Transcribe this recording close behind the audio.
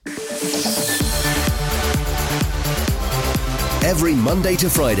every Monday to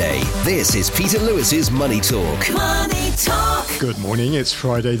Friday. This is Peter Lewis's Money Talk. Money Talk. Good morning, it's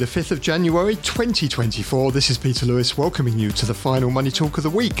Friday the 5th of January 2024. This is Peter Lewis welcoming you to the final Money Talk of the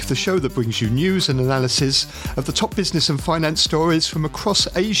week, the show that brings you news and analysis of the top business and finance stories from across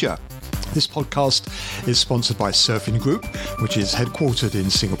Asia. This podcast is sponsored by Surfin Group, which is headquartered in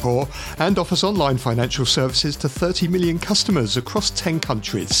Singapore and offers online financial services to 30 million customers across 10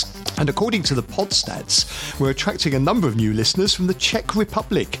 countries. And according to the Podstats, we're attracting a number of new listeners from the Czech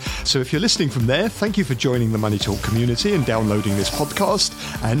Republic. So if you're listening from there, thank you for joining the Money Talk community and downloading this podcast,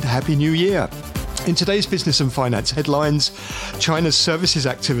 and Happy New Year. In today's business and finance headlines, China's services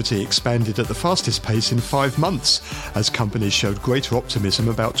activity expanded at the fastest pace in 5 months as companies showed greater optimism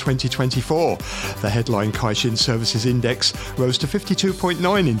about 2024. The headline Caixin Services Index rose to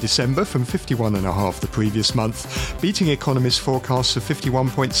 52.9 in December from 51.5 the previous month, beating economists' forecasts of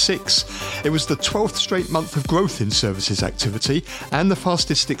 51.6. It was the 12th straight month of growth in services activity and the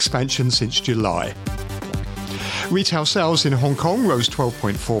fastest expansion since July. Retail sales in Hong Kong rose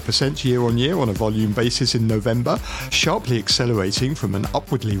 12.4% year-on-year on a volume basis in November, sharply accelerating from an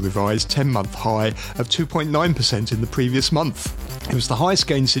upwardly revised 10-month high of 2.9% in the previous month. It was the highest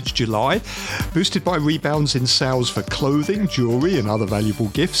gain since July, boosted by rebounds in sales for clothing, jewellery and other valuable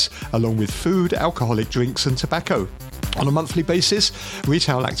gifts, along with food, alcoholic drinks and tobacco. On a monthly basis,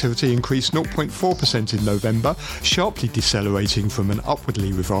 retail activity increased 0.4% in November, sharply decelerating from an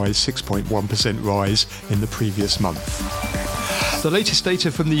upwardly revised 6.1% rise in the previous month. The latest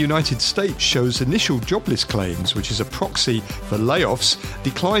data from the United States shows initial jobless claims, which is a proxy for layoffs,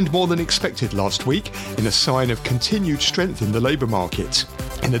 declined more than expected last week in a sign of continued strength in the labour market.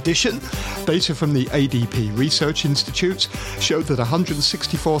 In addition, data from the ADP Research Institute showed that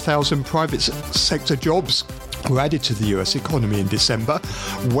 164,000 private sector jobs were added to the US economy in December,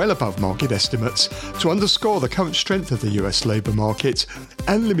 well above market estimates, to underscore the current strength of the US labour market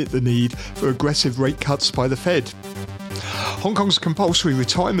and limit the need for aggressive rate cuts by the Fed. Hong Kong's compulsory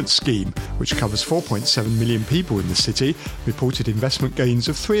retirement scheme, which covers 4.7 million people in the city, reported investment gains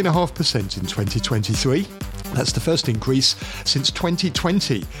of 3.5% in 2023. That's the first increase since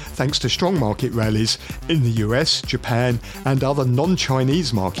 2020, thanks to strong market rallies in the US, Japan and other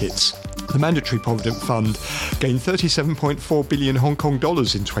non-Chinese markets. The Mandatory Provident Fund gained 37.4 billion Hong Kong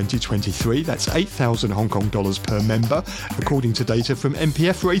dollars in 2023. That's 8,000 Hong Kong dollars per member, according to data from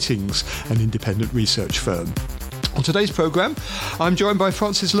MPF Ratings, an independent research firm. On today's programme, I'm joined by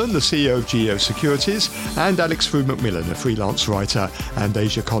Francis Lun, the CEO of GEO Securities, and Alex Frew-McMillan, a freelance writer and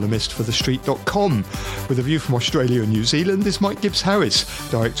Asia columnist for TheStreet.com. With a view from Australia and New Zealand is Mike Gibbs-Harris,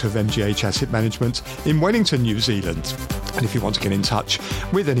 Director of MGH Asset Management in Wellington, New Zealand. And if you want to get in touch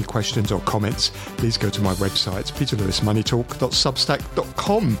with any questions or comments, please go to my website,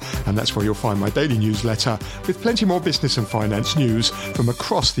 peterlewismoneytalk.substack.com, and that's where you'll find my daily newsletter with plenty more business and finance news from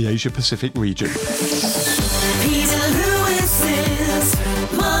across the Asia-Pacific region. Peter Lewis's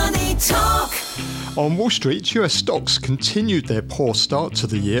Money Talk. On Wall Street, US stocks continued their poor start to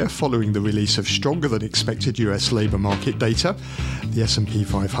the year following the release of stronger than expected US labour market data. The S&P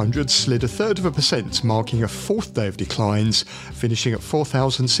 500 slid 0.33%, marking a fourth day of declines, finishing at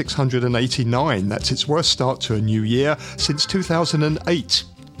 4,689. That's its worst start to a new year since 2008.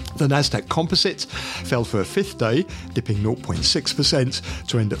 The Nasdaq Composite fell for a fifth day, dipping 0.6%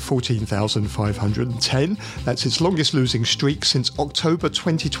 to end at 14,510. That's its longest losing streak since October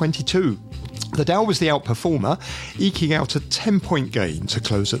 2022. The Dow was the outperformer, eking out a 10-point gain to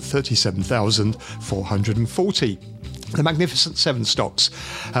close at 37,440. The Magnificent Seven stocks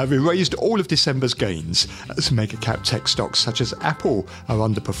have erased all of December's gains as mega-cap tech stocks such as Apple are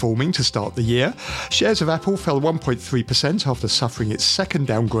underperforming to start the year. Shares of Apple fell 1.3% after suffering its second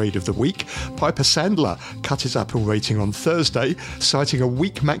downgrade of the week. Piper Sandler cut its Apple rating on Thursday, citing a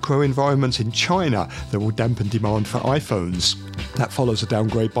weak macro environment in China that will dampen demand for iPhones. That follows a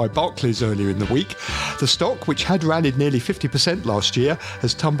downgrade by Barclays earlier in the week. The stock, which had rallied nearly 50% last year,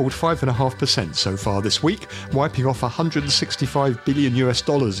 has tumbled 5.5% so far this week, wiping off $165 billion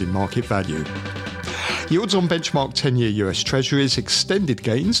in market value. Yields on benchmark 10-year US Treasuries extended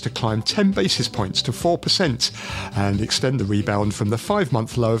gains to climb 10 basis points to 4% and extend the rebound from the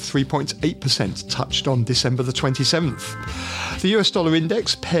 5-month low of 3.8% touched on December the 27th. The US dollar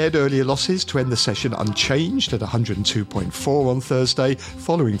index pared earlier losses to end the session unchanged at 102.4 on Thursday,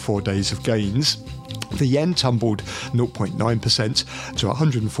 following 4 days of gains. The yen tumbled 0.9% to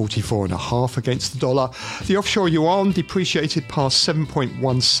 144.5 against the dollar. The offshore yuan depreciated past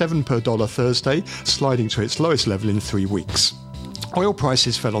 7.17 per dollar Thursday, sliding to its lowest level in 3 weeks. Oil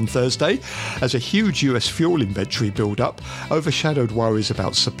prices fell on Thursday as a huge US fuel inventory build-up overshadowed worries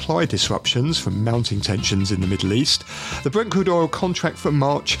about supply disruptions from mounting tensions in the Middle East. The Brent crude oil contract for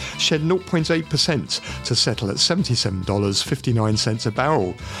March shed 0.8% to settle at $77.59 a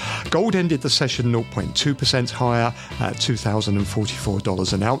barrel. Gold ended the session 0.2% higher at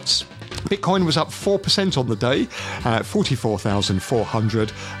 $2,044 an ounce. Bitcoin was up 4% on the day at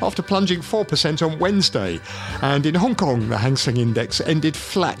 44,400 after plunging 4% on Wednesday. And in Hong Kong, the Hang Seng Index ended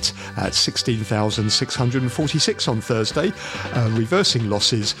flat at 16,646 on Thursday, reversing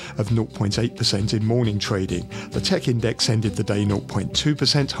losses of 0.8% in morning trading. The tech index ended the day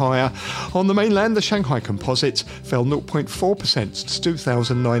 0.2% higher. On the mainland, the Shanghai Composite fell 0.4% to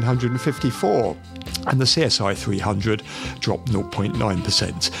 2,954. And the CSI 300 dropped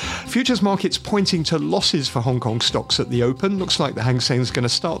 0.9%. Futures markets pointing to losses for Hong Kong stocks at the open. Looks like the Hang Seng is going to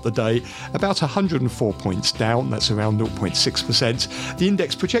start the day about 104 points down. That's around 0.6%. The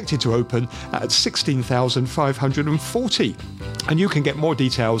index projected to open at 16,540. And you can get more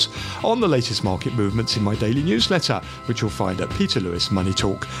details on the latest market movements in my daily newsletter, which you'll find at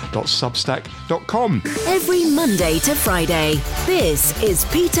peterlewismoneytalk.substack.com. Every Monday to Friday, this is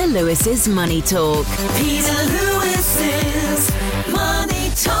Peter Lewis's Money Talk. Peter Lewis's Money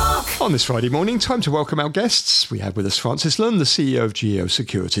Talk. On this Friday morning, time to welcome our guests. We have with us Francis Lund, the CEO of GEO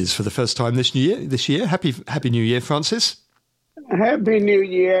Securities, for the first time this year. Happy New Year, Francis. Happy New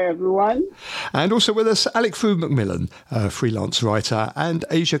Year, everyone. And also with us, Alec Fu McMillan, a freelance writer and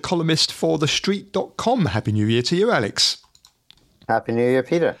Asia columnist for TheStreet.com. Happy New Year to you, Alex. Happy New Year,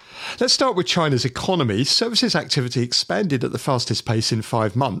 Peter. Let's start with China's economy. Services activity expanded at the fastest pace in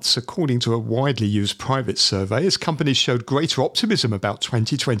 5 months, according to a widely used private survey, as companies showed greater optimism about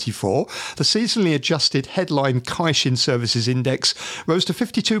 2024. The seasonally adjusted headline Caixin Services Index rose to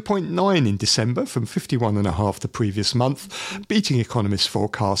 52.9 in December from 51.5 the previous month, beating economists'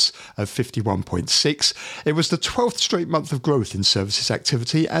 forecasts of 51.6. It was the 12th straight month of growth in services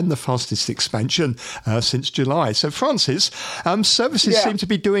activity and the fastest expansion since July. So, Francis, services seem to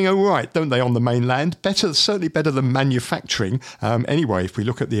be doing all right, don't they, on the mainland? Certainly better than manufacturing. Anyway, if we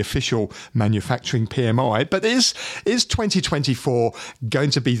look at the official manufacturing PMI. But is 2024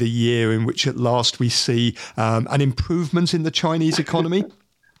 going to be the year in which at last we see an improvement in the Chinese economy?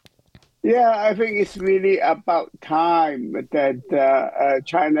 Yeah, I think it's really about time that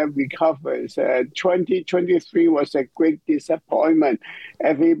China recovers. 2023 was a great disappointment.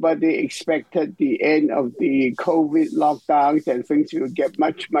 Everybody expected the end of the COVID lockdowns and things will get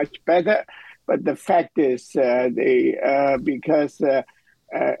much, much better. But the fact is, because a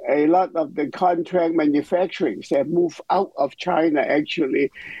lot of the contract manufacturing have moved out of China, actually,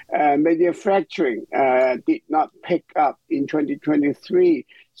 manufacturing did not pick up in 2023.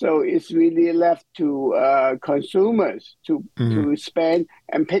 So it's really left to consumers to spend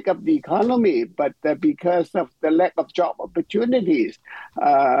and pick up the economy. But because of the lack of job opportunities,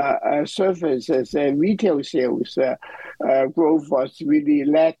 services and retail sales growth was really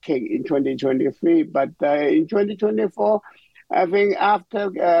lacking in 2023. But in 2024, I think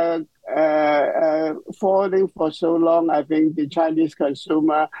after falling for so long, I think the Chinese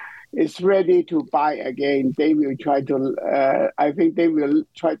consumer is ready to buy again. They will try to, I think they will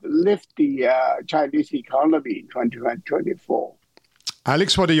try to lift the Chinese economy in 2024.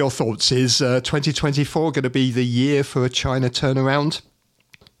 Alex, what are your thoughts? Is 2024 going to be the year for a China turnaround?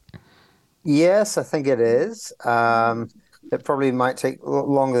 Yes, I think it is. It probably might take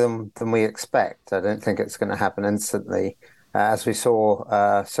longer than we expect. I don't think it's going to happen instantly. As we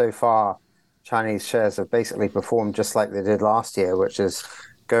saw so far, Chinese shares have basically performed just like they did last year, which is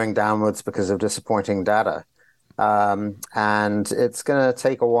going downwards because of disappointing data. And it's going to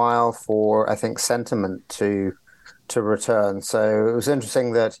take a while for, I think, sentiment to return. So it was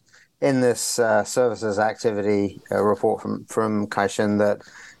interesting that in this services activity report from Caixin that,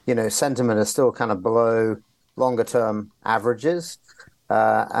 sentiment is still kind of below longer-term averages.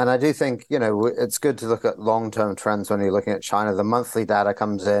 And I do think, it's good to look at long-term trends when you're looking at China. The monthly data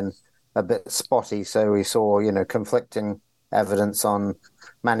comes in a bit spotty. So we saw, conflicting evidence on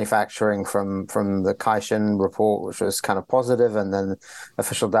manufacturing from the Caixin report, which was kind of positive, and then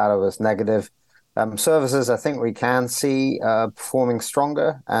official data was negative. Services, I think we can see performing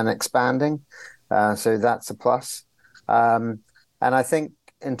stronger and expanding. So that's a plus. And I think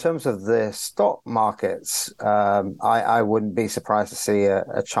in terms of the stock markets, I wouldn't be surprised to see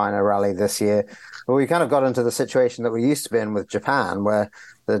a China rally this year. But we kind of got into the situation that we used to be in with Japan, where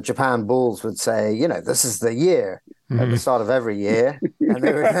the Japan bulls would say, this is the year at the start of every year. And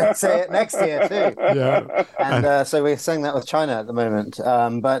they would say it next year too. Yeah. And so we're saying that with China at the moment.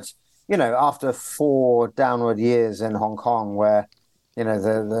 But, after 4 downward years in Hong Kong, where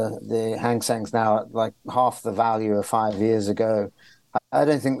the Hang Seng's now at like half the value of 5 years ago. I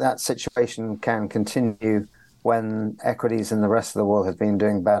don't think that situation can continue when equities in the rest of the world have been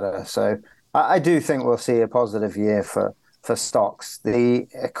doing better. So I do think we'll see a positive year for stocks. The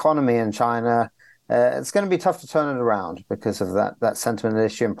economy in China, it's going to be tough to turn it around because of that sentiment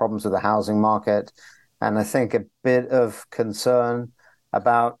issue and problems with the housing market. And I think a bit of concern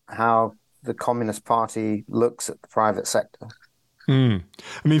about how the Communist Party looks at the private sector. I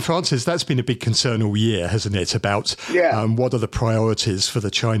mean, Francis, that's been a big concern all year, hasn't it, about what are the priorities for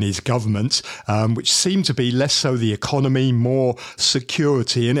the Chinese government, which seem to be less so the economy, more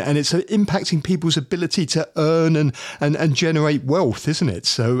security, and it's impacting people's ability to earn and generate wealth, isn't it?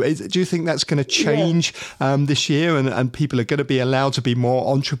 So do you think that's going to change this year and people are going to be allowed to be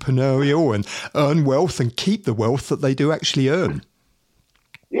more entrepreneurial and earn wealth and keep the wealth that they do actually earn?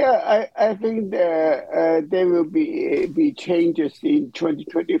 Yeah, I think there will be changes in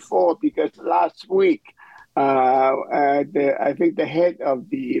 2024 because last week, I think the head of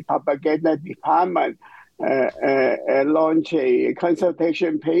the propaganda department launched a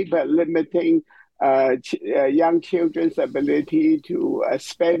consultation paper limiting young children's ability to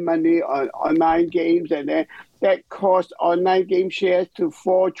spend money on online games, and then that caused online game shares to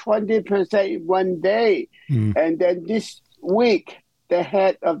fall 20% in one day. And then this week, the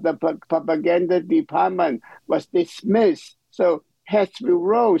head of the propaganda department was dismissed. So heads will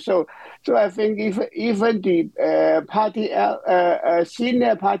roll. So I think even the party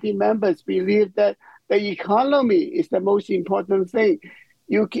senior party members believe that the economy is the most important thing.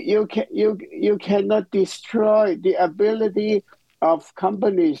 You cannot destroy the ability of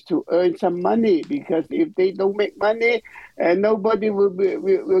companies to earn some money, because if they don't make money, nobody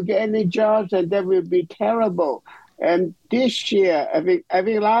will get any jobs, and that will be terrible. And this year, I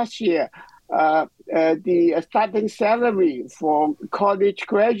think last year, the starting salary for college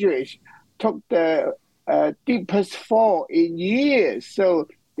graduates took the deepest fall in years. So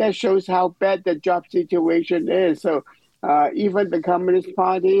that shows how bad the job situation is. So even the Communist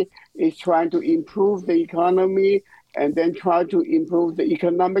Party is trying to improve the economy and then try to improve the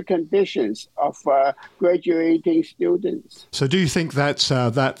economic conditions of graduating students. So do you think that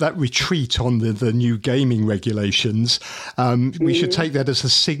that retreat on the new gaming regulations, we should take that as a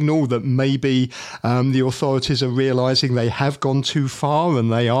signal that maybe the authorities are realising they have gone too far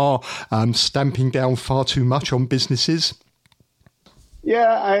and they are stamping down far too much on businesses?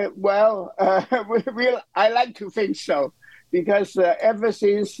 Yeah, I like to think so, because ever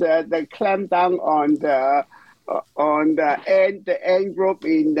since the clampdown on the Ant Group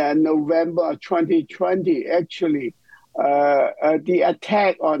in November 2020, actually, the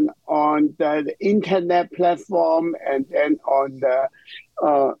attack on the internet platform and on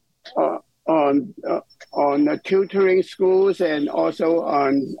the tutoring schools and also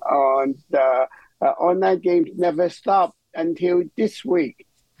on the online games never stopped until this week.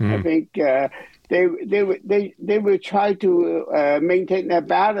 I think they will try to maintain a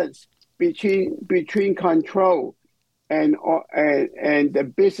balance between control and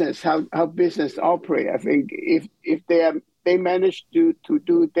the business, how business operate. I think if they manage to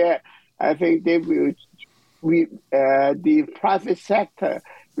do that, I think they will. The private sector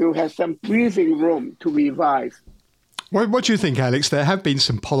will have some breathing room to revive. What do you think, Alex? There have been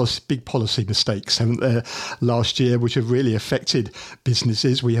some big policy mistakes, haven't there, last year, which have really affected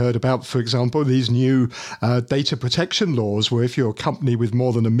businesses. We heard about, for example, these new data protection laws, where if you're a company with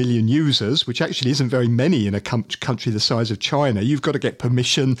more than 1 million users, which actually isn't very many in a country the size of China, you've got to get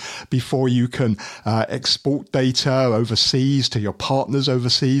permission before you can export data overseas to your partners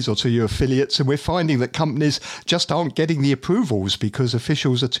overseas or to your affiliates. And we're finding that companies just aren't getting the approvals because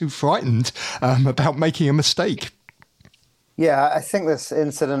officials are too frightened about making a mistake. Yeah, I think this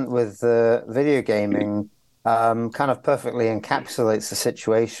incident with video gaming kind of perfectly encapsulates the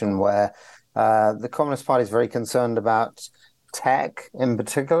situation where the Communist Party is very concerned about tech in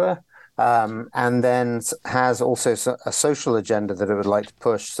particular, and then has also a social agenda that it would like to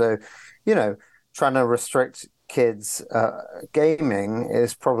push. So, trying to restrict kids gaming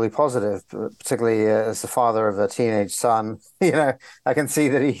is probably positive, particularly as the father of a teenage son. I can see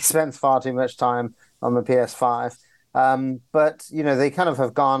that he spends far too much time on the PS5. But, they kind of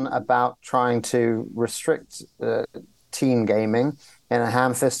have gone about trying to restrict teen gaming in a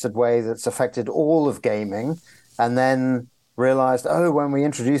ham-fisted way that's affected all of gaming, and then realized, when we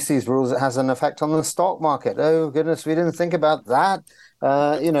introduce these rules, it has an effect on the stock market. Oh, goodness, we didn't think about that.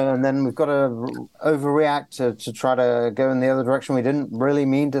 And then we've got to overreact to try to go in the other direction. We didn't really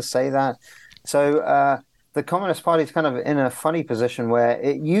mean to say that. So the Communist Party is kind of in a funny position where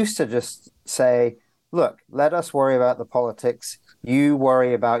it used to just say, look, let us worry about the politics. you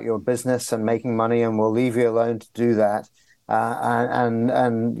worry about your business and making money, and we'll leave you alone to do that, and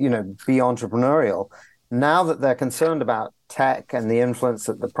be entrepreneurial. Now that they're concerned about tech and the influence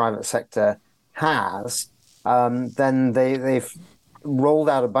that the private sector has, then they've rolled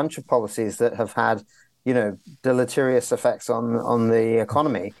out a bunch of policies that have had, deleterious effects on the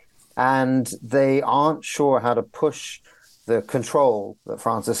economy, and they aren't sure how to push the control that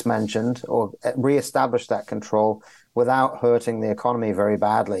Francis mentioned or reestablish that control without hurting the economy very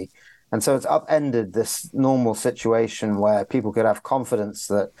badly. And so it's upended this normal situation where people could have confidence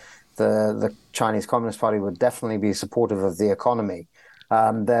that the Chinese Communist Party would definitely be supportive of the economy.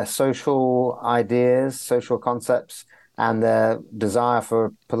 Their social ideas, social concepts, and their desire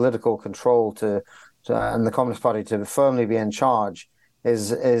for political control and the Communist Party to firmly be in charge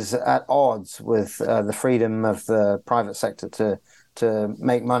is at odds with the freedom of the private sector to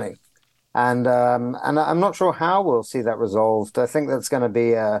make money. And I'm not sure how we'll see that resolved. I think that's going to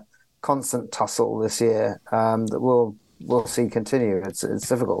be a constant tussle this year that we'll see continue. It's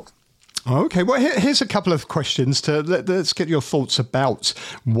difficult. Okay, well, here's a couple of questions. Let's get your thoughts about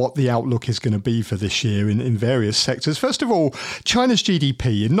what the outlook is going to be for this year in various sectors. First of all, China's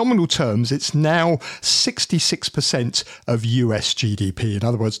GDP, in nominal terms, it's now 66% of US GDP. In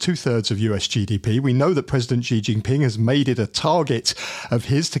other words, 2/3 of US GDP. We know that President Xi Jinping has made it a target of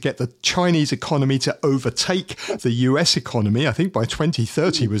his to get the Chinese economy to overtake the US economy. I think by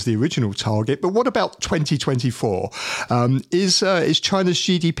 2030 was the original target. But what about 2024? Is China's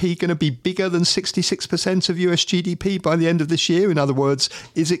GDP going to be bigger than 66% of US GDP by the end of this year? In other words,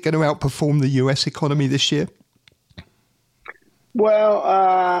 is it going to outperform the US economy this year?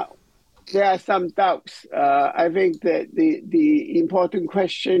 Well, there are some doubts. I think that the important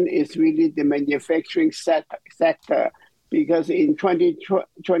question is really the manufacturing sector, because in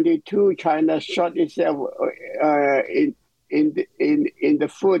 2022, China shot itself in the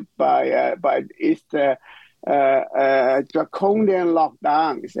foot by its draconian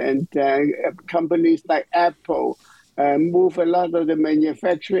lockdowns, and companies like Apple move a lot of the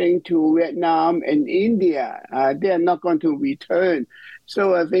manufacturing to Vietnam and India. They are not going to return.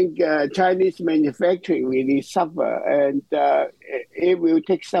 So I think Chinese manufacturing really suffer, and it will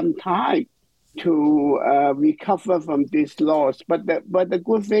take some time to recover from this loss. But the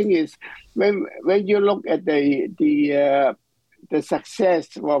good thing is when you look at the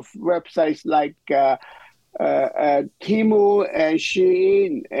success of websites like Temu and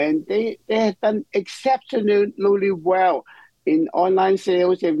Shein, and they have done exceptionally well in online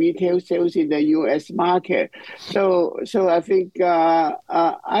sales and retail sales in the U.S. market. So I think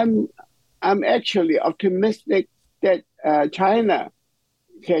I'm actually optimistic that China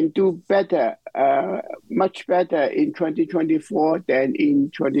can do better, much better in 2024 than in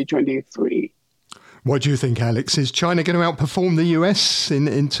 2023. What do you think, Alex? Is China going to outperform the US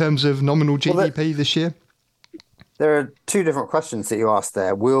in terms of nominal GDP this year? There are two different questions that you asked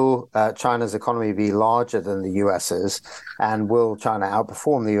there. Will China's economy be larger than the US's, and will China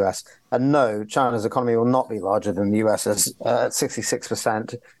outperform the US? And no, China's economy will not be larger than the US's. At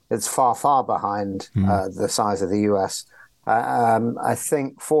 66%, it's far, far behind the size of the US. I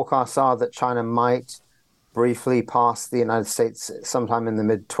think forecasts are that China might briefly pass the United States sometime in the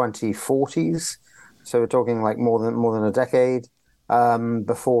mid-2040s. So we're talking like more than a decade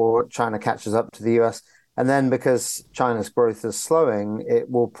before China catches up to the US. And then because China's growth is slowing,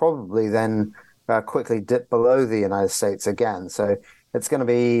 it will probably then quickly dip below the United States again. So it's going to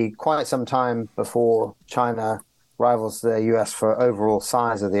be quite some time before China rivals the US for overall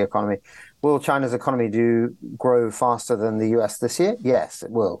size of the economy. Will China's economy grow faster than the US this year? Yes,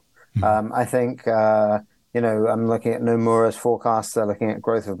 it will. I think, I'm looking at Nomura's forecast. They're looking at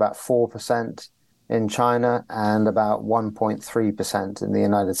growth of about 4% in China and about 1.3% in the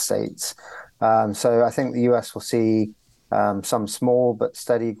United States. So I think the US will see some small but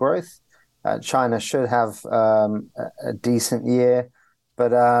steady growth. China should have a decent year,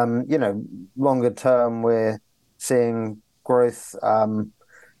 but longer term we're seeing growth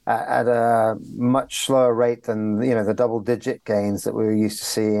at a much slower rate than the double-digit gains that we were used to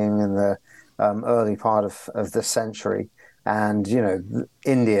seeing in the early part of this century. And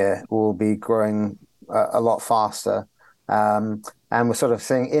India will be growing a lot faster. And we're sort of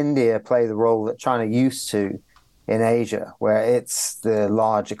seeing India play the role that China used to in Asia, where it's the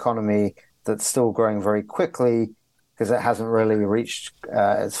large economy that's still growing very quickly because it hasn't really reached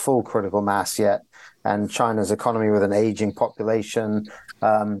its full critical mass yet. And China's economy with an aging population,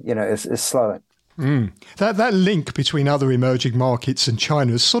 is slowing. That link between other emerging markets and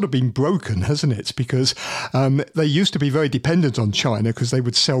China has sort of been broken, hasn't it? Because they used to be very dependent on China because they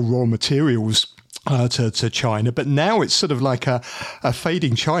would sell raw materials to China, but now it's sort of like a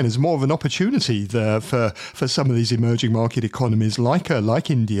fading China is more of an opportunity there for some of these emerging market economies like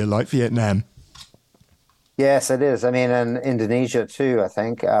India, like Vietnam. Yes, it is. I mean, and Indonesia too, I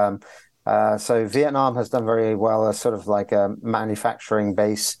think. So Vietnam has done very well as sort of like a manufacturing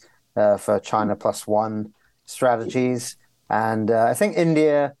base for China plus one strategies. And I think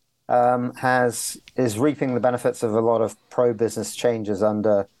India is reaping the benefits of a lot of pro-business changes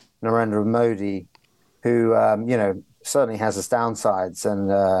under Narendra Modi, who, certainly has his downsides, and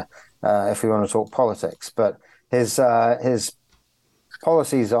if we want to talk politics. But his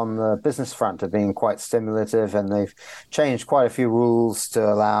policies on the business front have been quite stimulative, and they've changed quite a few rules to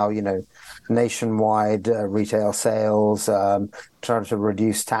allow, nationwide retail sales, trying to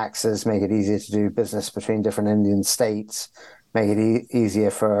reduce taxes, make it easier to do business between different Indian states, make it easier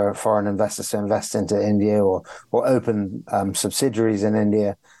for foreign investors to invest into India or open subsidiaries in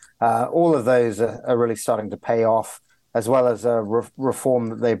India. All of those are really starting to pay off, as well as a reform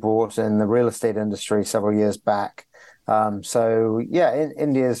that they brought in the real estate industry several years back.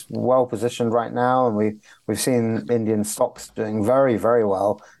 India is well positioned right now, and we've seen Indian stocks doing very, very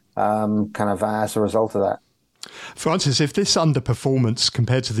well, kind of as a result of that. Francis, if this underperformance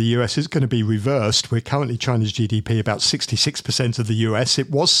compared to the US is going to be reversed, we're currently China's GDP about 66% of the US. It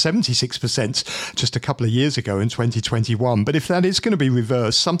was 76% just a couple of years ago in 2021. But if that is going to be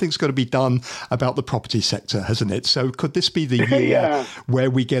reversed, something's got to be done about the property sector, hasn't it? So could this be the year where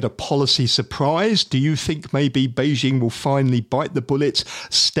we get a policy surprise? Do you think maybe Beijing will finally bite the bullet,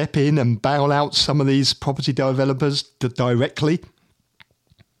 step in and bail out some of these property developers directly?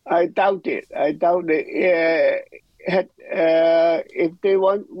 I doubt it. If they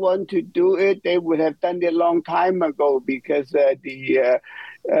want to do it, they would have done it a long time ago, because the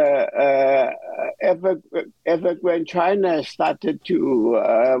Evergrande China started to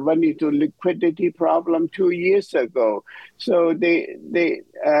run into liquidity problem 2 years ago. So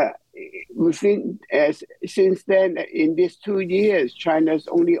since then, in these 2 years, China's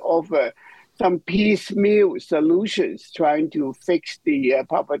only offered some piecemeal solutions trying to fix the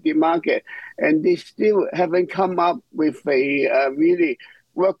property market, and they still haven't come up with a really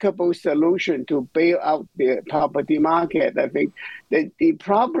workable solution to bail out the property market. I think that the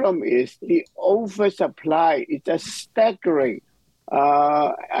problem is the oversupply is just staggering.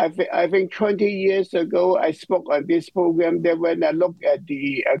 I think 20 years ago, I spoke on this program that when I look at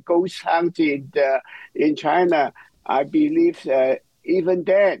the ghost hunt in China, I believe even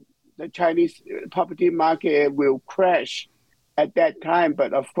then, the Chinese property market will crash at that time.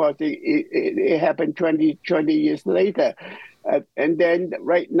 But of course, it happened 20 years later. And then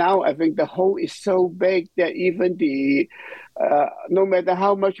right now, I think the hole is so big that even no matter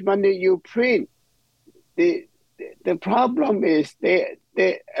how much money you print, the problem is they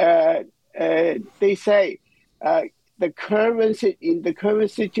say the currency in the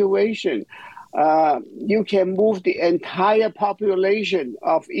current situation, you can move the entire population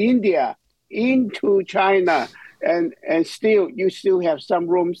of India into China, and you still have some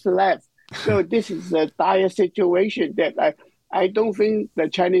rooms left. So this is a dire situation that I don't think the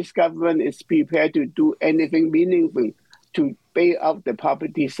Chinese government is prepared to do anything meaningful to bail out the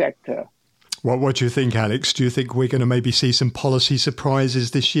property sector. What do you think, Alex? Do you think we're going to maybe see some policy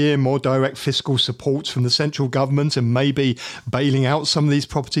surprises this year, more direct fiscal support from the central government, and maybe bailing out some of these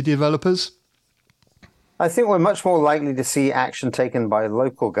property developers? I think we're much more likely to see action taken by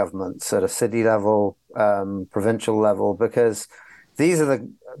local governments at a city level, provincial level, because these are the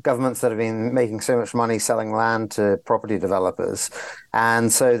governments that have been making so much money selling land to property developers.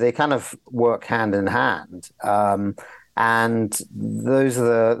 And so they kind of work hand in hand. And those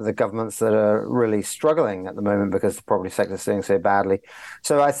are the governments that are really struggling at the moment because the property sector is doing so badly.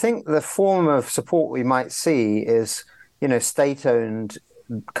 So I think the form of support we might see is, state-owned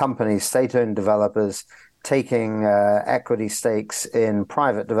companies, state-owned developers taking equity stakes in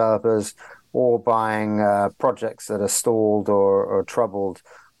private developers or buying projects that are stalled or troubled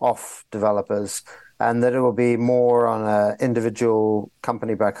off developers, and that it will be more on an individual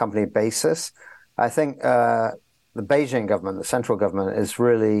company-by-company basis. I think the Beijing government, the central government, is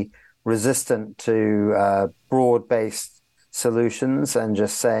really resistant to broad-based solutions and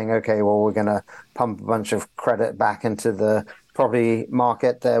just saying, okay, well, we're going to pump a bunch of credit back into the property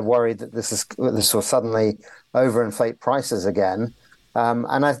market. They're worried that this will suddenly overinflate prices again.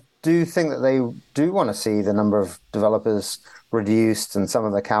 And I do think that they do want to see the number of developers reduced and some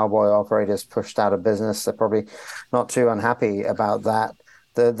of the cowboy operators pushed out of business. They're probably not too unhappy about that.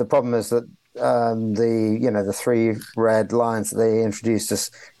 The problem is that the three red lines that they introduced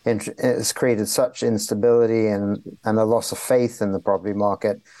has created such instability and a loss of faith in the property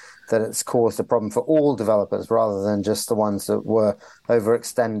market that it's caused a problem for all developers rather than just the ones that were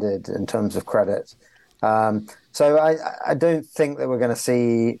overextended in terms of credit. So I don't think that we're going to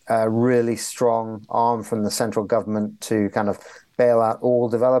see a really strong arm from the central government to kind of bail out all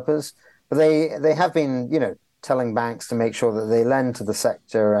developers. But they have been, telling banks to make sure that they lend to the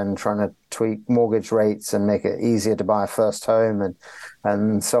sector and trying to tweak mortgage rates and make it easier to buy a first home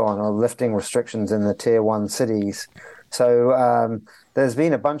and so on, or lifting restrictions in the tier 1 cities. So there's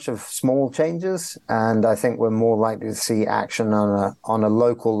been a bunch of small changes, and I think we're more likely to see action on a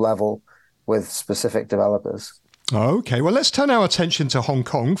local level with specific developers. Okay, well, let's turn our attention to Hong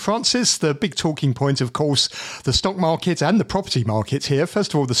Kong. Francis, the big talking point, of course, the stock market and the property market here.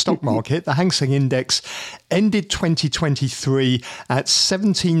 First of all, the stock market, the Hang Seng Index ended 2023 at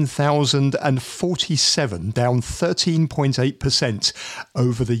 17,047, down 13.8%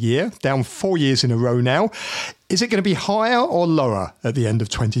 over the year, down 4 years in a row now. Is it going to be higher or lower at the end of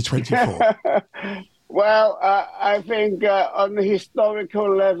 2024? Well, I think on the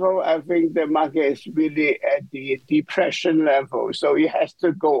historical level, I think the market is really at the depression level, so it has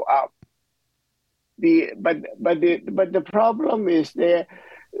to go up. But the problem is the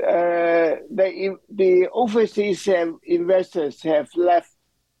overseas investors have left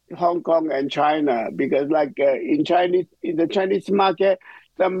Hong Kong and China because, like in the Chinese market,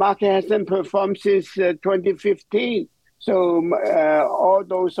 the market hasn't performed since 2015. So all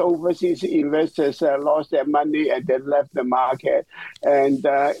those overseas investors lost their money and then left the market. And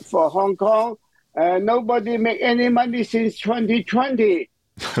for Hong Kong, nobody made any money since 2020.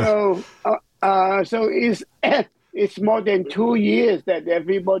 So it's more than 2 years that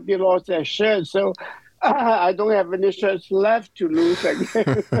everybody lost their shares. So I don't have any shares left to lose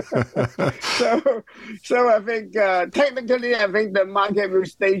again. So I think technically, I think the market will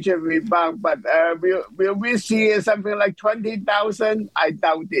stage a rebound, but will we see something like 20,000? I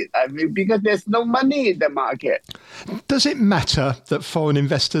doubt it. I mean, because there's no money in the market. Does it matter that foreign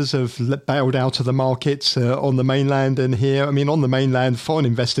investors have bailed out of the markets on the mainland and here? I mean, on the mainland, foreign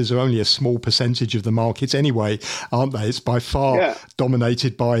investors are only a small percentage of the market anyway, aren't they? It's by far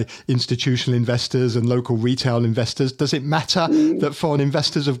dominated by institutional investors and local retail investors. Does it matter that foreign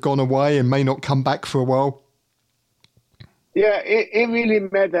investors have gone away and may not come back for a while? Yeah, it really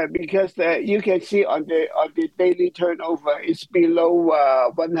matters because you can see on the daily turnover, it's below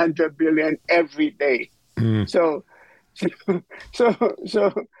 100 billion every day. So I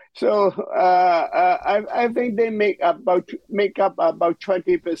think they make up about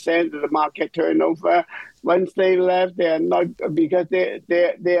 20% of the market turnover. Once they left, they are not, because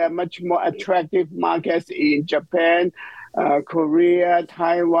they are much more attractive markets in Japan, Korea,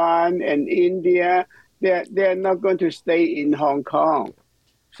 Taiwan, and India. They're not going to stay in Hong Kong.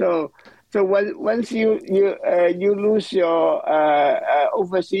 So once you lose your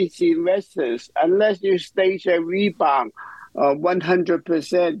overseas investors, unless you stage a rebound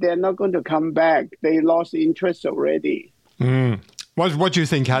 100%, they're not going to come back. They lost interest already. What do you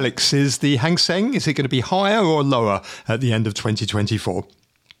think, Alex? Is the Hang Seng, is it going to be higher or lower at the end of 2024?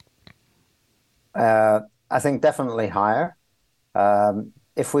 I think definitely higher.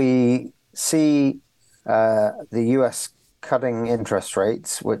 If we see the US cutting interest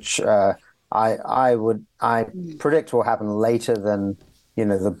rates, which I predict will happen later than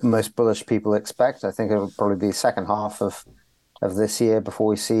the most bullish people expect. I think it'll probably be second half of this year before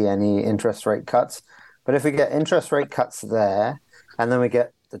we see any interest rate cuts. But if we get interest rate cuts there, and then we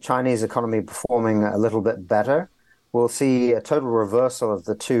get the Chinese economy performing a little bit better, we'll see a total reversal of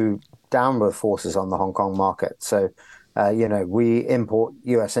the two downward forces on the Hong Kong market. So, we import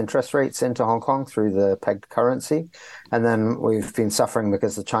US interest rates into Hong Kong through the pegged currency, and then we've been suffering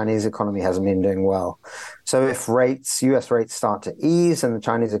because the Chinese economy hasn't been doing well. So if US rates start to ease and the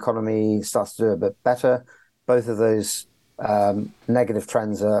Chinese economy starts to do a bit better, both of those negative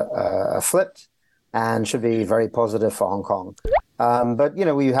trends are flipped and should be very positive for Hong Kong. But,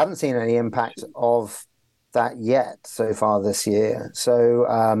 we haven't seen any impact of that yet so far this year. So,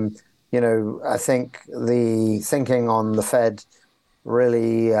 I think the thinking on the Fed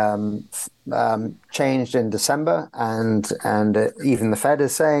really changed in December, and even the Fed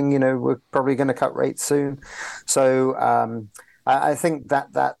is saying, we're probably going to cut rates soon. So I think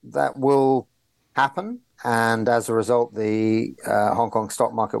that will happen, and as a result, the Hong Kong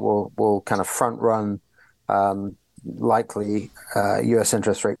stock market will kind of front run likely US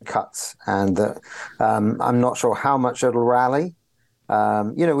interest rate cuts, and I'm not sure how much it'll rally.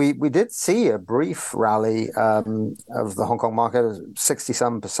 We did see a brief rally of the Hong Kong market,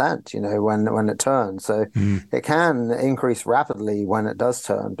 60-some%, when it turned. So it can increase rapidly when it does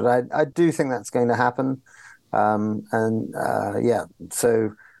turn. But I do think that's going to happen.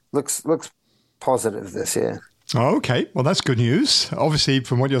 So looks positive this year. Oh, okay. Well, that's good news. Obviously,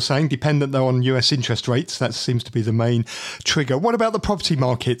 from what you're saying, dependent though on US interest rates. That seems to be the main trigger. What about the property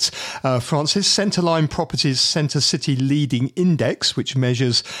markets, Francis? Centerline Properties Center City Leading Index, which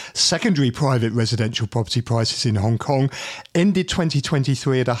measures secondary private residential property prices in Hong Kong, ended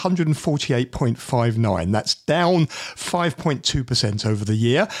 2023 at 148.59. That's down 5.2% over the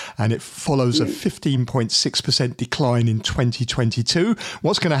year, and it follows a 15.6% decline in 2022.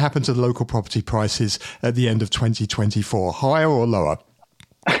 What's going to happen to the local property prices at the end of 2024, higher or lower?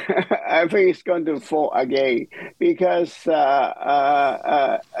 I think it's going to fall again because there's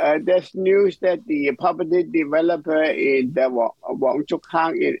news that the property developer in the Wong Chuk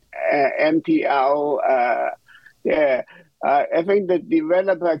Hang in MTL, I think the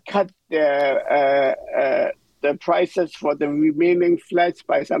developer cut the prices for the remaining flats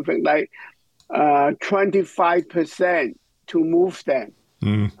by something like 25% to move them.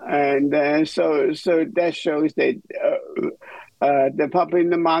 And so that shows that the property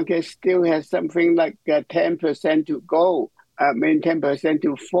in the market still has something like 10% to go, 10%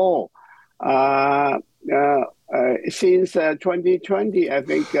 to fall. Since 2020, I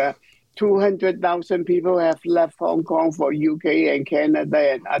think 200,000 people have left Hong Kong for UK and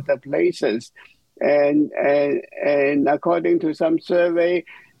Canada and other places. And according to some survey,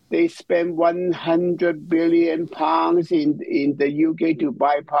 they spend 100 billion pounds in the UK to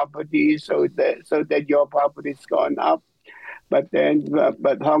buy property, so that your property's gone up. But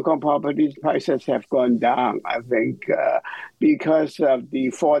Hong Kong property prices have gone down, I think, because of the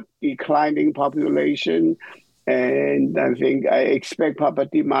declining population. And I expect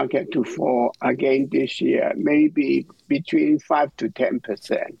property market to fall again this year, maybe between 5 to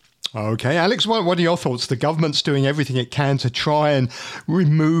 10%. Okay, Alex, what are your thoughts? The government's doing everything it can to try and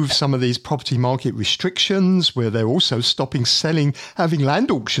remove some of these property market restrictions, where they're also stopping having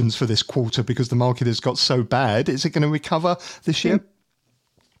land auctions for this quarter because the market has got so bad. Is it going to recover this year?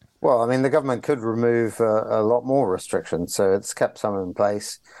 Well, I mean, the government could remove a lot more restrictions, so it's kept some in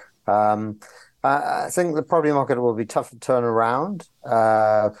place. I think the property market will be tough to turn around.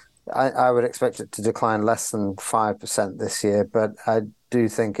 I would expect it to decline less than 5% this year, but I do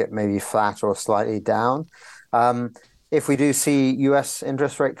think it may be flat or slightly down. If we do see US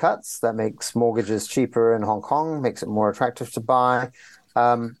interest rate cuts, that makes mortgages cheaper in Hong Kong, makes it more attractive to buy.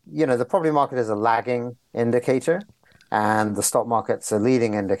 The property market is a lagging indicator and the stock market's a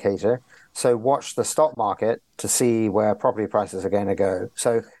leading indicator. So watch the stock market to see where property prices are going to go.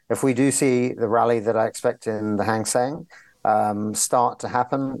 So if we do see the rally that I expect in the Hang Seng start to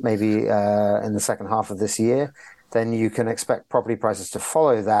happen, maybe in the second half of this year, then you can expect property prices to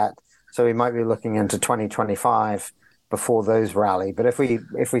follow that. So we might be looking into 2025 before those rally. But if we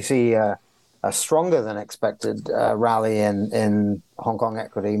see a stronger than expected rally in Hong Kong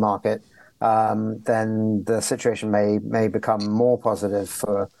equity market, then the situation may become more positive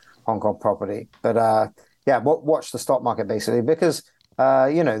for Hong Kong property. But watch the stock market basically, because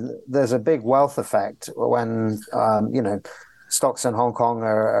there's a big wealth effect when stocks in Hong Kong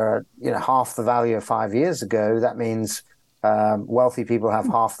are half the value of 5 years ago. That means wealthy people have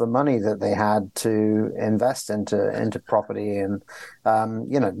half the money that they had to invest into property, and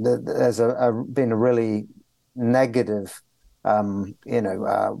there's been a really negative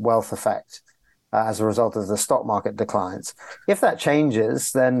wealth effect as a result of the stock market declines. If that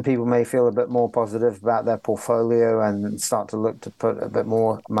changes, then people may feel a bit more positive about their portfolio and start to look to put a bit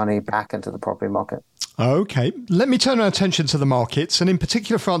more money back into the property market. Okay, let me turn our attention to the markets, and in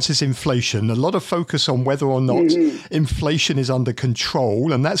particular, Francis, inflation. A lot of focus on whether or not inflation is under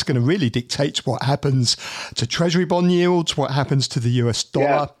control, and that's going to really dictate what happens to Treasury bond yields, what happens to the US dollar.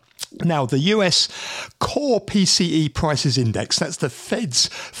 Yeah. Now, the US core PCE prices index, that's the Fed's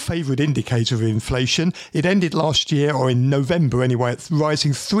favourite indicator of inflation. It ended last year, or in November anyway,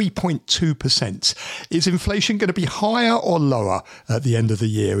 rising 3.2%. Is inflation going to be higher or lower at the end of the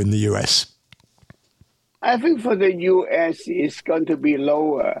year in the US? I think for the US, it's going to be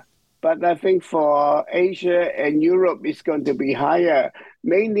lower. But I think for Asia and Europe, it's going to be higher,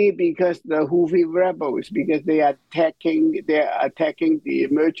 mainly because the Houthi rebels, because they are attacking the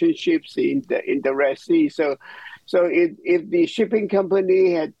merchant ships in the Red Sea. So if the shipping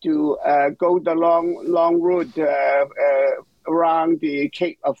company had to go the long route around the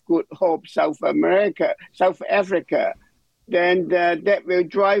Cape of Good Hope, South Africa, then that will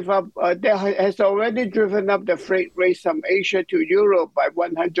drive up, that has already driven up the freight rates from Asia to Europe by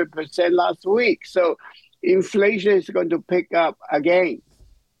 100% last week. So inflation is going to pick up again.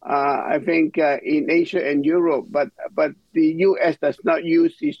 I think in Asia and Europe, but the U.S. does not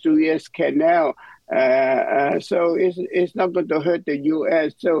use the Suez Canal, so it's not going to hurt the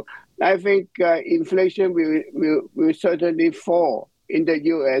U.S. So I think inflation will certainly fall in the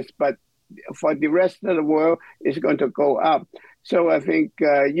U.S., but for the rest of the world, it's going to go up. So I think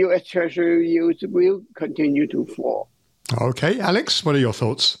U.S. Treasury yields will continue to fall. Okay, Alex, what are your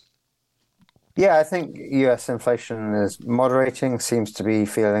thoughts? Yeah, I think US inflation is moderating, seems to be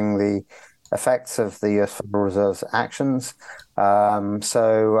feeling the effects of the US Federal Reserve's actions.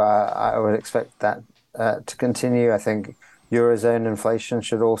 So I would expect that to continue. I think Eurozone inflation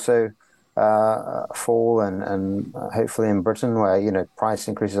should also fall, and hopefully in Britain, where, you know, price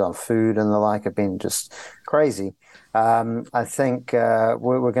increases on food and the like have been just crazy. I think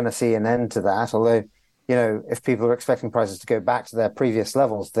we're going to see an end to that, although, you know, if people are expecting prices to go back to their previous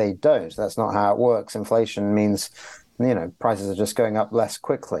levels, they don't. That's not how it works. Inflation means, you know, prices are just going up less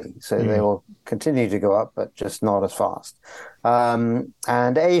quickly. So they will continue to go up, but just not as fast. And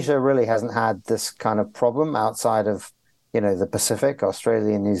Asia really hasn't had this kind of problem outside of, you know, the Pacific.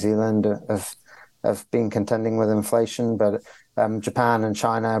 Australia and New Zealand have been contending with inflation, but Japan and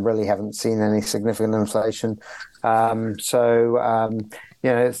China really haven't seen any significant inflation. You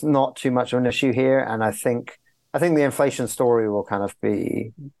know, it's not too much of an issue here, and I think the inflation story will kind of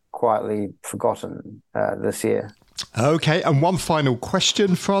be quietly forgotten this year. Okay, and one final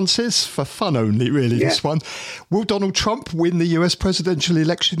question, Francis, for fun only, really, this one. Will Donald Trump win the US presidential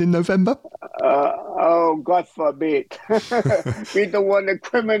election in November? Oh, God forbid. We don't want a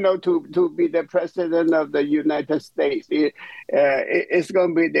criminal to be the president of the United States. It's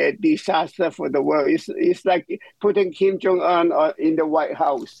going to be the disaster for the world. It's like putting Kim Jong-un in the White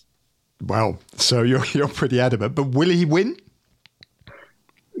House. Well, so you're pretty adamant, but will he win?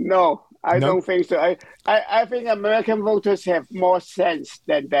 No, I don't think so. I think American voters have more sense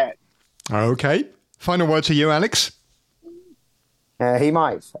than that. Okay. Final word to you, Alex. He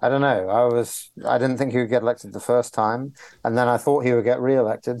might. I don't know. I didn't think he would get elected the first time, and then I thought he would get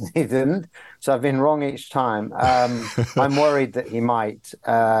re-elected. He didn't. So I've been wrong each time. I'm worried that he might.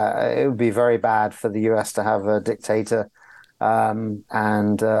 It would be very bad for the US to have a dictator. I don't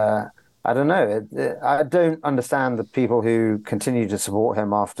know. I don't understand the people who continue to support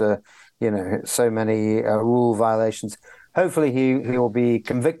him after, you know, so many rule violations. Hopefully he will be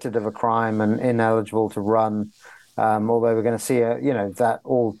convicted of a crime and ineligible to run. Although we're going to see, that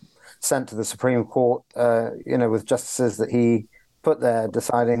all sent to the Supreme Court, with justices that he put there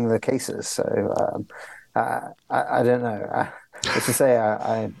deciding the cases. So I don't know. As to say,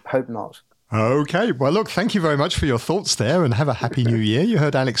 I hope not. Okay. Well, look, thank you very much for your thoughts there, and have a happy new year. You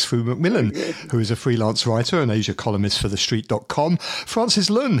heard Alex Fu McMillan, who is a freelance writer and Asia columnist for TheStreet.com,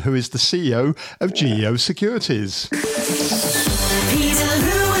 Francis Lun, who is the CEO of GEO Securities. Peter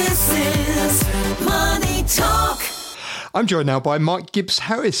Lewis's Money Talk. I'm joined now by Mike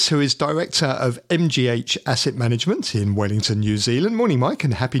Gibbs-Harris, who is Director of MGH Asset Management in Wellington, New Zealand. Morning, Mike,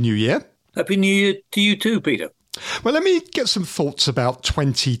 and Happy New Year. Happy New Year to you too, Peter. Well, let me get some thoughts about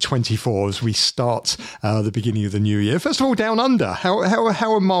 2024 as we start the beginning of the new year. First of all, down under, how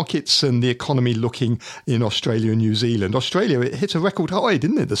are markets and the economy looking in Australia and New Zealand? Australia, it hit a record high,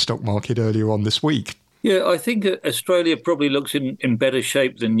 didn't it, the stock market earlier on this week? Yeah, I think Australia probably looks in better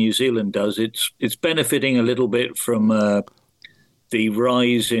shape than New Zealand does. It's benefiting a little bit from the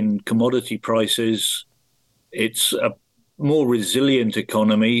rise in commodity prices. It's a more resilient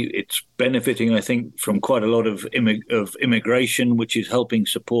economy. It's benefiting, I think, from quite a lot of immigration, which is helping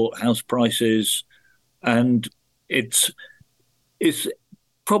support house prices, and it's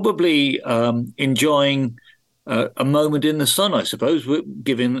probably enjoying a moment in the sun, I suppose,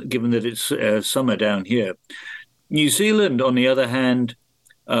 given that it's summer down here. New Zealand, on the other hand,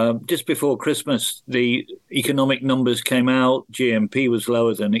 just before Christmas, the economic numbers came out. GMP was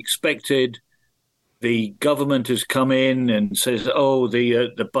lower than expected. The government has come in and says,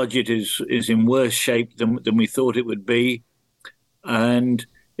 the budget is in worse shape than we thought it would be. And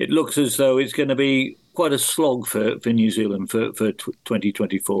it looks as though it's going to be quite a slog for New Zealand for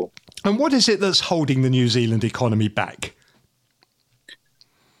 2024. And what is it that's holding the New Zealand economy back?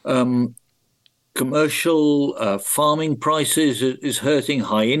 Commercial farming prices is hurting,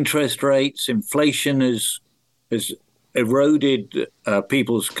 high interest rates, inflation has eroded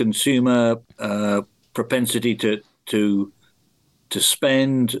people's consumer propensity to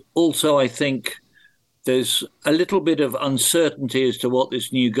spend. Also, I think there's a little bit of uncertainty as to what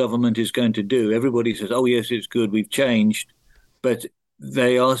this new government is going to do. Everybody says, oh, yes, it's good, we've changed. But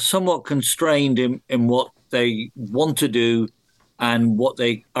they are somewhat constrained in what they want to do and what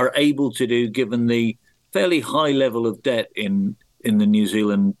they are able to do, given the fairly high level of debt in the New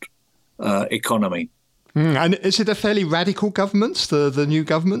Zealand economy. And is it a fairly radical government, the new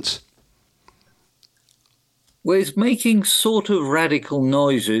government? Well, it's making sort of radical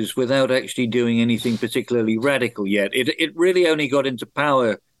noises without actually doing anything particularly radical yet. It really only got into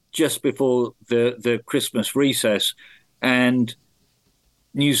power just before the Christmas recess, and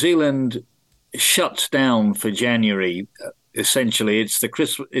New Zealand shuts down for January. Essentially, it's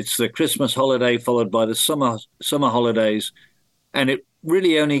the Christmas holiday followed by the summer holidays, and it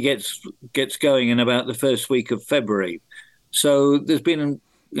really only gets going in about the first week of February. So there's been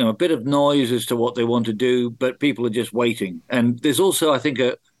a bit of noise as to what they want to do, but people are just waiting. And there's also, I think,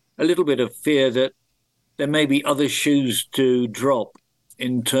 a little bit of fear that there may be other shoes to drop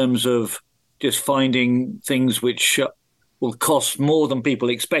in terms of just finding things which will cost more than people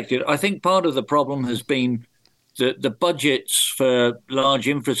expected. I think part of the problem has been that the budgets for large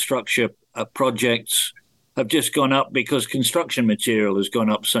infrastructure projects have just gone up because construction material has gone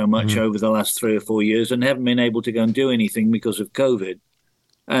up so much over the last 3 or 4 years, and haven't been able to go and do anything because of COVID.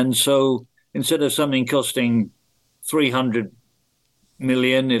 And so instead of something costing 300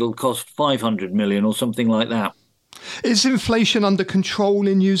 million, it'll cost 500 million or something like that. Is inflation under control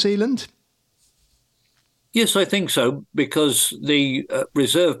in New Zealand? Yes, I think so, because the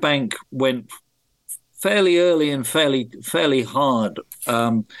Reserve Bank went fairly early and fairly hard.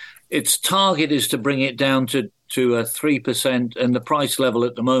 Its target is to bring it down to 3%, and the price level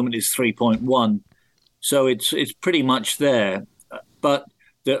at the moment is 3.1. So it's pretty much there. But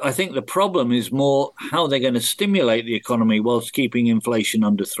I think the problem is more how they're going to stimulate the economy whilst keeping inflation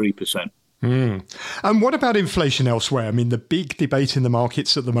under 3%. And what about inflation elsewhere? I mean, the big debate in the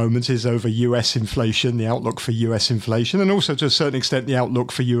markets at the moment is over US inflation, the outlook for US inflation, and also to a certain extent the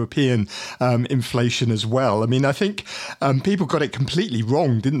outlook for European inflation as well. I mean, I think people got it completely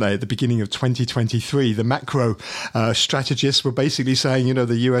wrong, didn't they, at the beginning of 2023? The macro strategists were basically saying,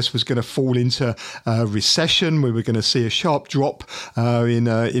 the US was going to fall into recession. We were going to see a sharp drop in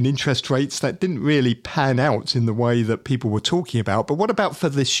interest rates. That didn't really pan out in the way that people were talking about. But what about for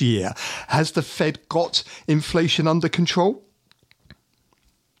this year? Has the Fed got inflation under control?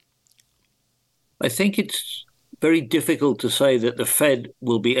 I think it's very difficult to say that the Fed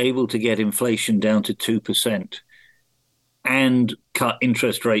will be able to get inflation down to 2% and cut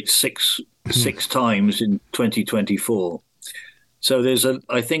interest rates six times in 2024. So there's,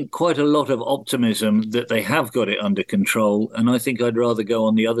 I think, quite a lot of optimism that they have got it under control. And I think I'd rather go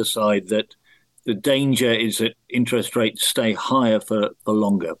on the other side, that the danger is that interest rates stay higher for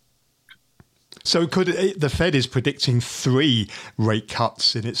longer. So the Fed is predicting 3 rate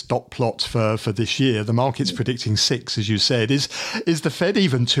cuts in its dot plot for this year. The market's predicting 6, as you said. Is the Fed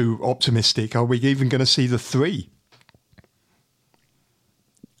even too optimistic? Are we even going to see the 3?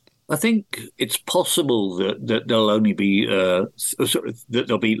 I think it's possible that there'll only be that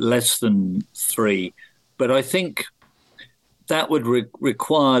there'll be less than 3, but I think that would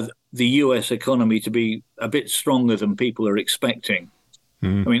require the US economy to be a bit stronger than people are expecting. I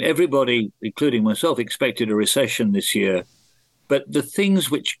mean, everybody, including myself, expected a recession this year, but the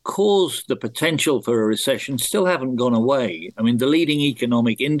things which caused the potential for a recession still haven't gone away. I mean, the leading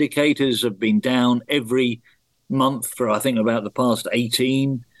economic indicators have been down every month for, I think, about the past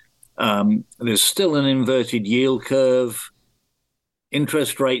 18. There's still an inverted yield curve.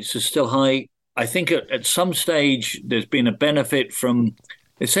 Interest rates are still high. I think at some stage there's been a benefit from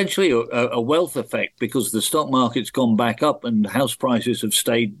essentially a wealth effect, because the stock market's gone back up and house prices have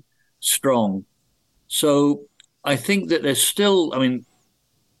stayed strong. So I think that there's still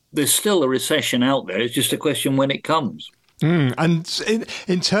a recession out there. It's just a question when it comes. And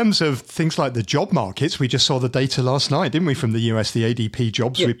in terms of things like the job markets, we just saw the data last night, didn't we, from the US, the ADP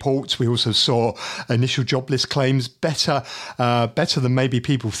jobs report. We also saw initial jobless claims better than maybe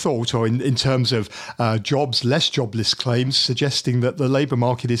people thought, or in terms of jobs, less jobless claims, suggesting that the labour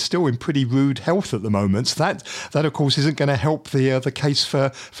market is still in pretty rude health at the moment. So that of course, isn't going to help the case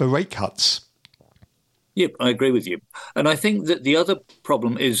for rate cuts. Yep, I agree with you. And I think that the other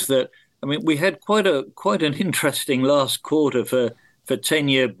problem is that, I mean, we had quite an interesting last quarter for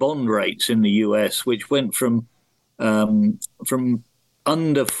 10-year bond rates in the US, which went from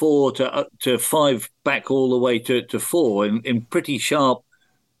under 4 to 5 back all the way to 4 in pretty sharp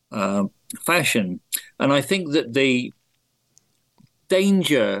fashion. And I think that the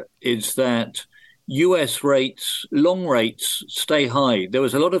danger is that US rates, long rates, stay high. There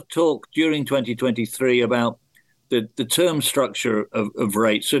was a lot of talk during 2023 about the term structure of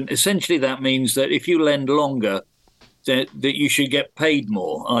rates. And essentially that means that if you lend longer, that you should get paid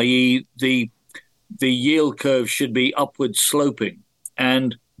more, i.e. the yield curve should be upward sloping.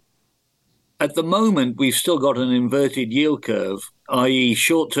 And at the moment, we've still got an inverted yield curve, i.e.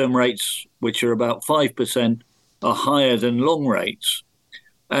 short-term rates, which are about 5%, are higher than long rates.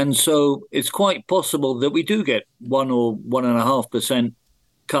 And so it's quite possible that we do get 1 or 1.5%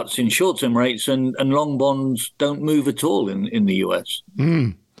 cuts in short-term rates, and long bonds don't move at all in the US.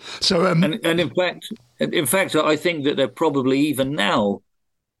 Mm. So, and in fact, I think that they're probably even now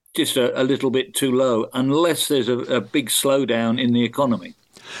just a little bit too low, unless there's a big slowdown in the economy.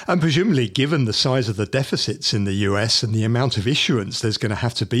 And presumably, given the size of the deficits in the US and the amount of issuance there's going to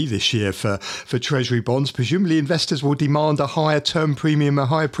have to be this year for Treasury bonds, presumably investors will demand a higher term premium, a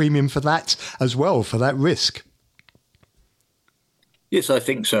higher premium for that as well, for that risk. Yes, I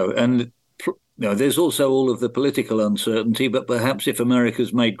think so. And there's also all of the political uncertainty, but perhaps if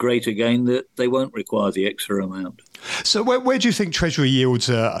America's made great again, that they won't require the extra amount. So where do you think Treasury yields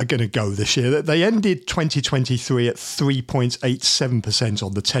are going to go this year? They ended 2023 at 3.87%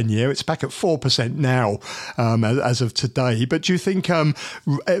 on the 10-year. It's back at 4% now as of today. But do you think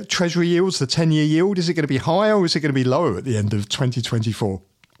Treasury yields, the 10-year yield, is it going to be higher or is it going to be lower at the end of 2024?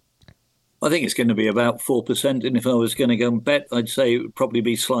 I think it's going to be about 4%. And if I was going to go and bet, I'd say it would probably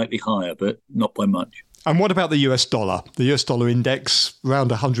be slightly higher, but not by much. And what about the US dollar? The US dollar index around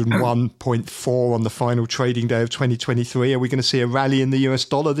 101.4 on the final trading day of 2023. Are we going to see a rally in the US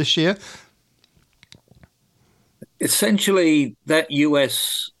dollar this year? Essentially, that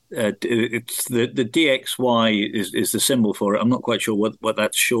US, it's the DXY is the symbol for it. I'm not quite sure what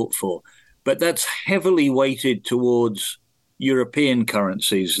that's short for, but that's heavily weighted towards European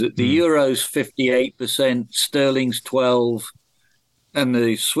currencies. The euro's 58%, sterling's 12%, and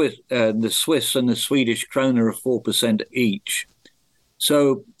the Swiss and the Swedish krona are 4% each.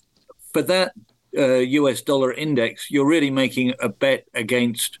 So for that US dollar index, you're really making a bet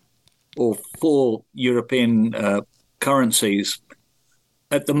against or for European currencies.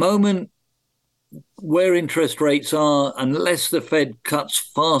 At the moment, where interest rates are, unless the Fed cuts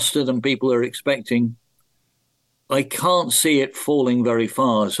faster than people are expecting, I can't see it falling very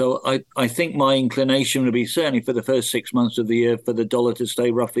far. So I think my inclination would be, certainly for the first 6 months of the year, for the dollar to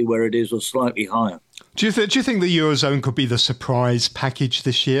stay roughly where it is or slightly higher. Do you think the Eurozone could be the surprise package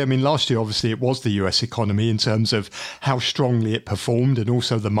this year? I mean, last year, obviously, it was the US economy in terms of how strongly it performed and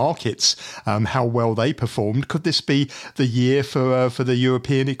also the markets, how well they performed. Could this be the year for the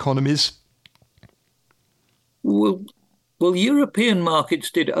European economies? Well, European markets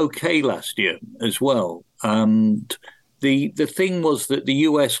did okay last year as well. And the thing was that the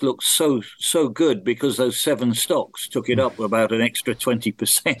US looked so good because those 7 stocks took it up about an extra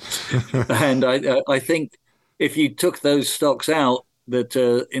 20%. And I think if you took those stocks out, that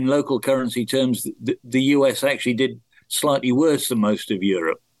in local currency terms, the US actually did slightly worse than most of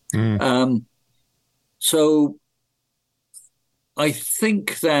Europe. So I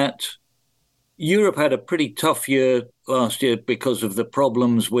think that Europe had a pretty tough year last year because of the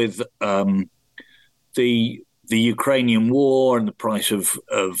problems with the Ukrainian war and the price of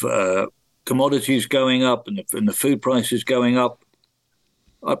commodities going up and the food prices going up.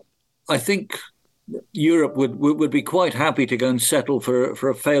 I think Europe would be quite happy to go and settle for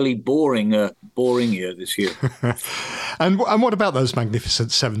a fairly boring year this year. And what about those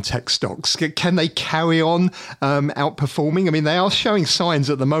Magnificent Seven tech stocks? Can they carry on outperforming? I mean, they are showing signs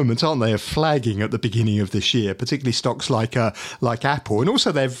at the moment, aren't they, of flagging at the beginning of this year, particularly stocks like Apple. And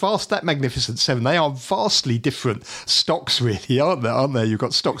also that Magnificent Seven, they are vastly different stocks, really, aren't they? You've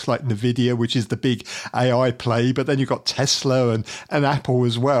got stocks like NVIDIA, which is the big AI play, but then you've got Tesla and Apple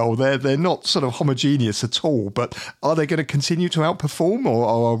as well. They're not sort of homogeneous at all, but are they going to continue to outperform, or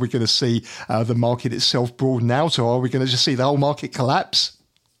are we going to see the market itself broaden out, or are we going to just see the whole market collapse?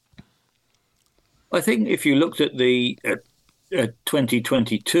 I think if you looked at the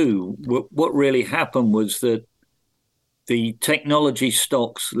 2022, what really happened was that the technology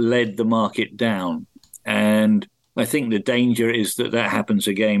stocks led the market down. And I think the danger is that happens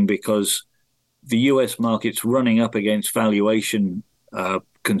again because the US market's running up against valuation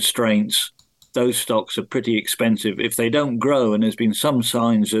constraints. Those stocks are pretty expensive. If they don't grow, and there's been some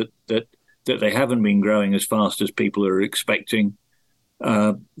signs that they haven't been growing as fast as people are expecting,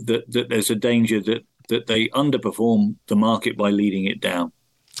 that there's a danger that they underperform the market by leading it down.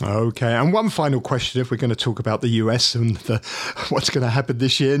 Okay, and one final question, if we're going to talk about the US and what's going to happen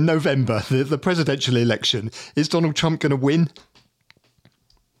this year in November, the presidential election. Is Donald Trump going to win?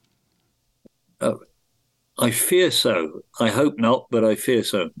 I fear so. I hope not, but I fear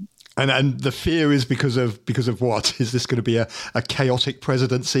so. And the fear is because of what? Is this going to be a chaotic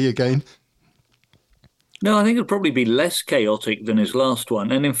presidency again? No, I think it'll probably be less chaotic than his last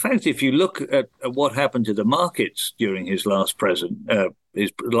one. And in fact, if you look at what happened to the markets during his last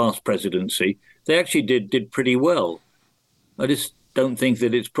his last presidency, they actually did pretty well. I just don't think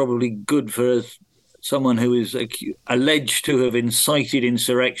that it's probably good for someone who is alleged to have incited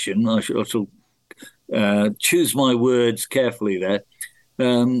insurrection. I shall choose my words carefully there.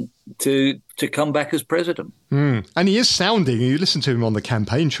 To come back as president. And he is sounding, you listen to him on the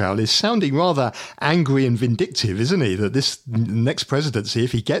campaign trail, he's sounding rather angry and vindictive, isn't he? That this next presidency,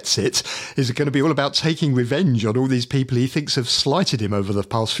 if he gets it, is going to be all about taking revenge on all these people he thinks have slighted him over the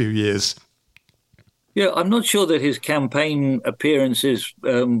past few years. Yeah, I'm not sure that his campaign appearances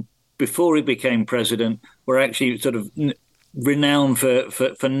before he became president were actually sort of renowned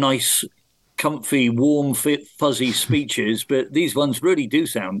for nice, comfy, warm, fuzzy speeches, but these ones really do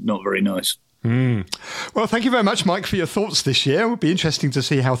sound not very nice. Well, thank you very much, Mike, for your thoughts this year. It will be interesting to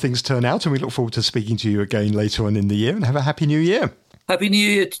see how things turn out, and we look forward to speaking to you again later on in the year, and have a Happy New Year. Happy New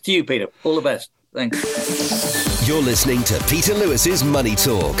Year to you, Peter. All the best. Thanks. You're listening to Peter Lewis's Money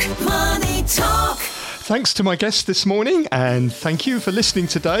Talk. Money Talk. Thanks to my guests this morning, and thank you for listening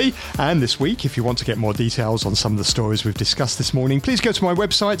today and this week. If you want to get more details on some of the stories we've discussed this morning, please go to my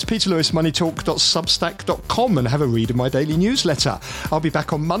website, peterlewismoneytalk.substack.com, and have a read of my daily newsletter. I'll be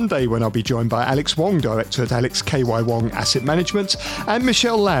back on Monday when I'll be joined by Alex Wong, director at Alex KY Wong Asset Management, and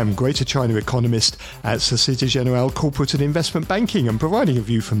Michelle Lam, Greater China economist at Societe Generale Corporate and Investment Banking. And providing a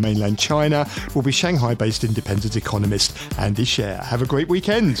view from mainland China will be Shanghai-based independent economist Andy Sher. Have a great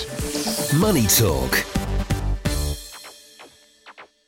weekend. Money Talk